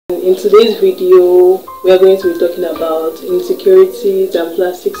In today's video, we are going to be talking about insecurities and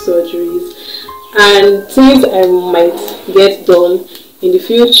plastic surgeries and things I might get done in the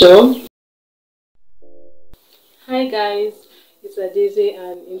future. Hi guys, it's Adeze,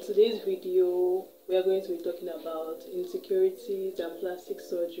 and in today's video, we are going to be talking about insecurities and plastic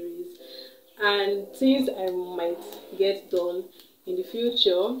surgeries and things I might get done in the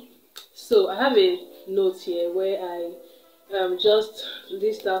future. So I have a note here where I just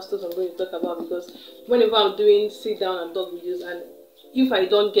list out stuff I'm going to talk about, because whenever I'm doing sit down and talk videos, and if I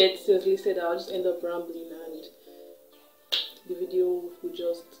don't get things listed, I'll just end up rambling and the video will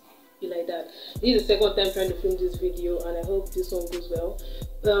just be like that. This is the second time trying to film this video, and I hope this one goes well.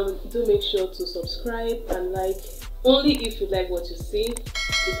 Do make sure to subscribe and like, only if you like what you see,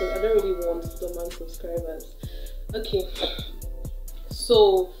 because I don't really want dormant subscribers. Okay,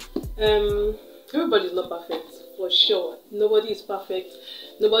 so everybody's not perfect, for sure. Nobody is perfect.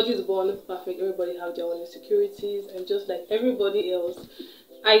 Nobody is born perfect. Everybody have their own insecurities, and just like everybody else,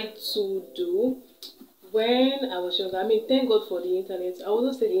 I too do. When I was younger, I mean, thank God for the internet. I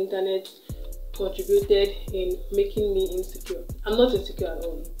wouldn't say the internet contributed in making me insecure. I'm not insecure at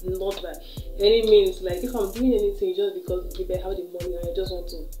all, not by any means. Like, if I'm doing anything just because maybe I have the money and I just want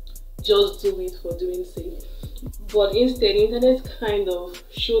to just do it for doing sake, but instead the internet kind of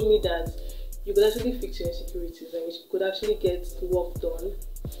showed me that you could actually fix your insecurities and you could actually get work done.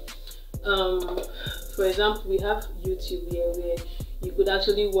 For example, we have YouTube here where you could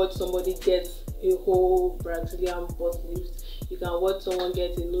actually watch somebody get a whole Brazilian butt lift. You can watch someone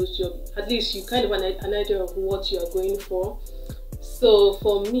get a nose job. At least you kind of an idea of what you are going for. So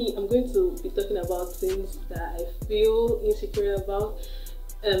for me, I'm going to be talking about things that I feel insecure about.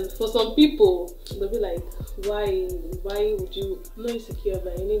 For some people, they'll be like, why would you? I'm not insecure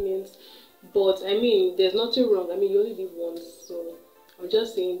by any means, but I mean, there's nothing wrong. I mean, you only live once, so I'm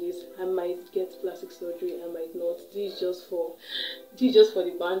just saying this. I might get plastic surgery, I might not. This is just for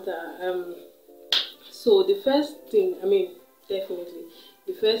the banter. So the first thing, I mean, definitely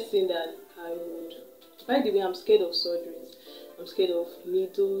the first thing that I would, by the way, I'm scared of surgeries. I'm scared of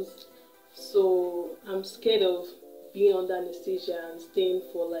needles. So I'm scared of being under anesthesia and staying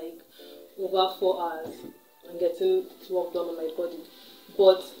for like over 4 hours and getting work done on my body.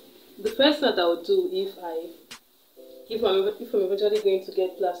 But the first thing that I would do if I'm eventually going to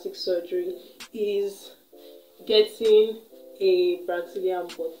get plastic surgery is getting a Brazilian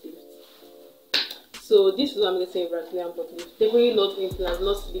butt lift. So this is what I'm getting, a Brazilian butt lift. Definitely not implants,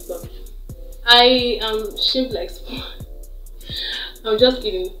 not silicone. I am shaped like sponge. I'm just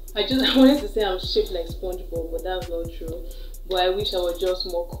kidding. I wanted to say I'm shaped like SpongeBob, but that's not true. But I wish I was just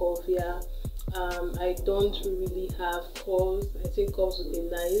more curvier. I don't really have curves. I think curves would be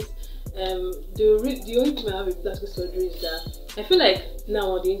nice. The only thing I have with plastic surgery is that I feel like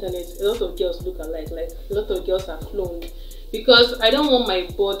now on the internet a lot of girls look alike. Like a lot of girls are cloned, because I don't want my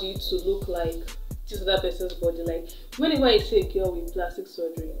body to look like this other person's body. Like whenever I see a girl with plastic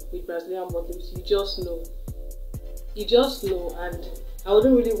surgery, with Brazilian butt lifts, you just know. And I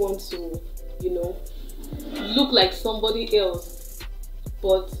wouldn't really want to, look like somebody else.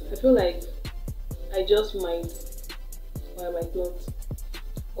 But I feel like I just might, or I might not.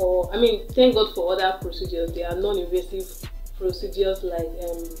 Or I mean, thank God for other procedures. There are non-invasive procedures like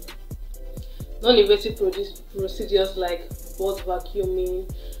procedures like butt vacuuming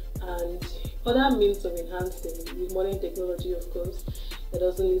and other means of enhancing with modern technology, of course. That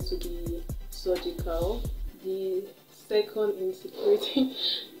doesn't need to be surgical. The second insecurity,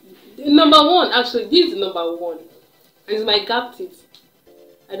 the number one, actually, this is the number one, and it's my gap teeth.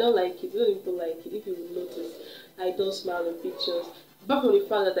 I don't like it. I don't even like it. If you will notice, I don't smile in pictures. Apart from the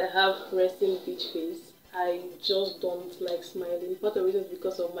fact that I have resting bitch face, I just don't like smiling. Part of the reason is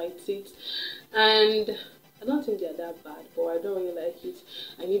because of my teeth, and I don't think they're that bad, but I don't really like it.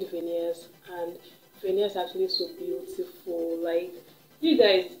 I need veneers, and veneers are actually so beautiful. Like you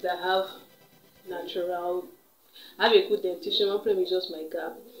guys that have natural, have a good dentition. My problem is just my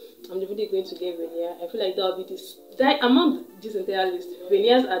gap. I'm definitely going to get veneer. I feel like that will be this. Among this entire list,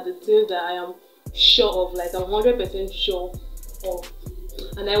 veneers are the things that I am sure of. Like I'm 100% sure of.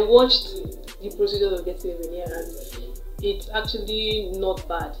 And I watched the procedure of getting a veneer, and it's actually not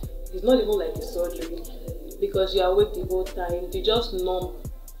bad. It's not even like a surgery, because you are awake the whole time. They just numb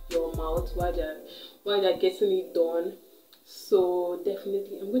your mouth while they're getting it done. So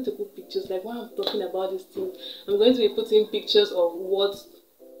definitely, I'm going to put pictures. Like while I'm talking about this thing, I'm going to be putting pictures of what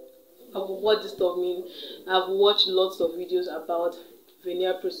this stuff means. I've watched lots of videos about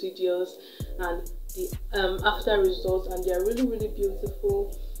veneer procedures and the after results, and they are really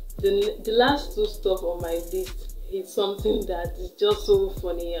beautiful. The last two stuff on my list it's something that is just so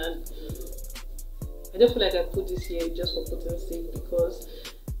funny, and I don't feel like I put this here just for putting sake, because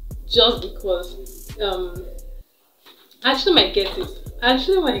I actually might get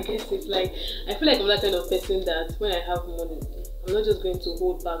it. Like, I feel like I'm that kind of person that when I have money, I'm not just going to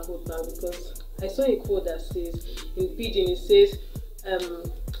hold back, because I saw a quote that says, in Pidgin, it says,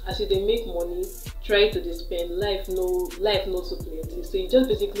 as you dey make money, try to dey spend. Life no so plenty. So it just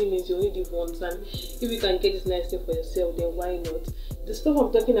basically means you only live once, and if you can get this nice thing for yourself, then why not? The stuff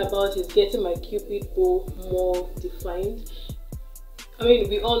I'm talking about is getting my cupid bow more defined. I mean,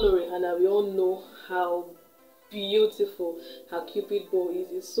 we all know Rihanna, we all know how beautiful her cupid bow is.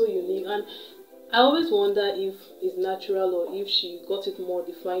 It's so unique, and I always wonder if it's natural or if she got it more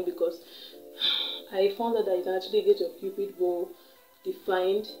defined, because I found out that you can actually get your cupid bow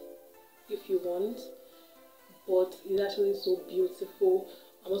defined if you want, but it's actually so beautiful.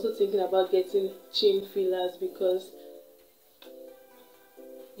 I'm also thinking about getting chin fillers, because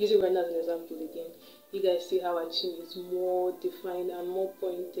using Rihanna as an example again, you guys see how her chin is more defined and more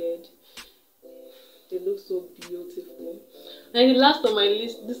pointed. They look so beautiful. And the last on my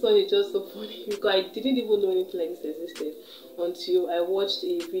list, this one is just so funny, because I didn't even know anything like this existed until I watched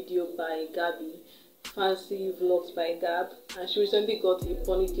a video by Gabby, Fancy Vlogs by Gab, and she recently got a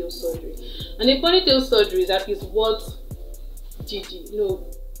ponytail surgery. And a ponytail surgery is what Gigi,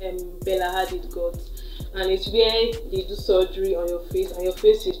 Bella Hadid got, and it's where they do surgery on your face, and your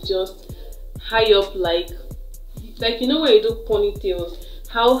face is just high up, like when you do ponytails,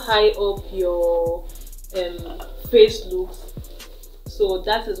 how high up your face looks. So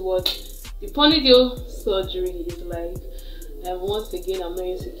that is what the ponytail surgery is like. And once again, I'm not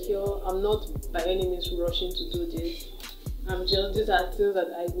insecure. I'm not by any means rushing to do this. These are things that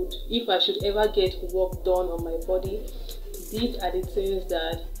I would, if I should ever get work done on my body, these are the things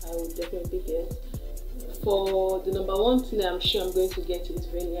that I would definitely get. For the number one thing I'm sure I'm going to get is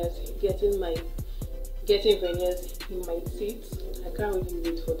veneers. Getting veneers in my teeth. I can't really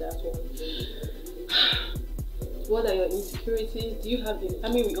wait for that one. What are your insecurities? Do you have any? I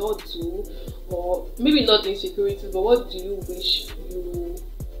mean, we all do, or maybe not insecurities, but what do you wish you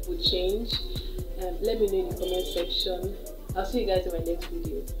would change? Let me know in the comment section. I'll see you guys in my next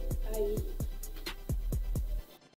video. Bye.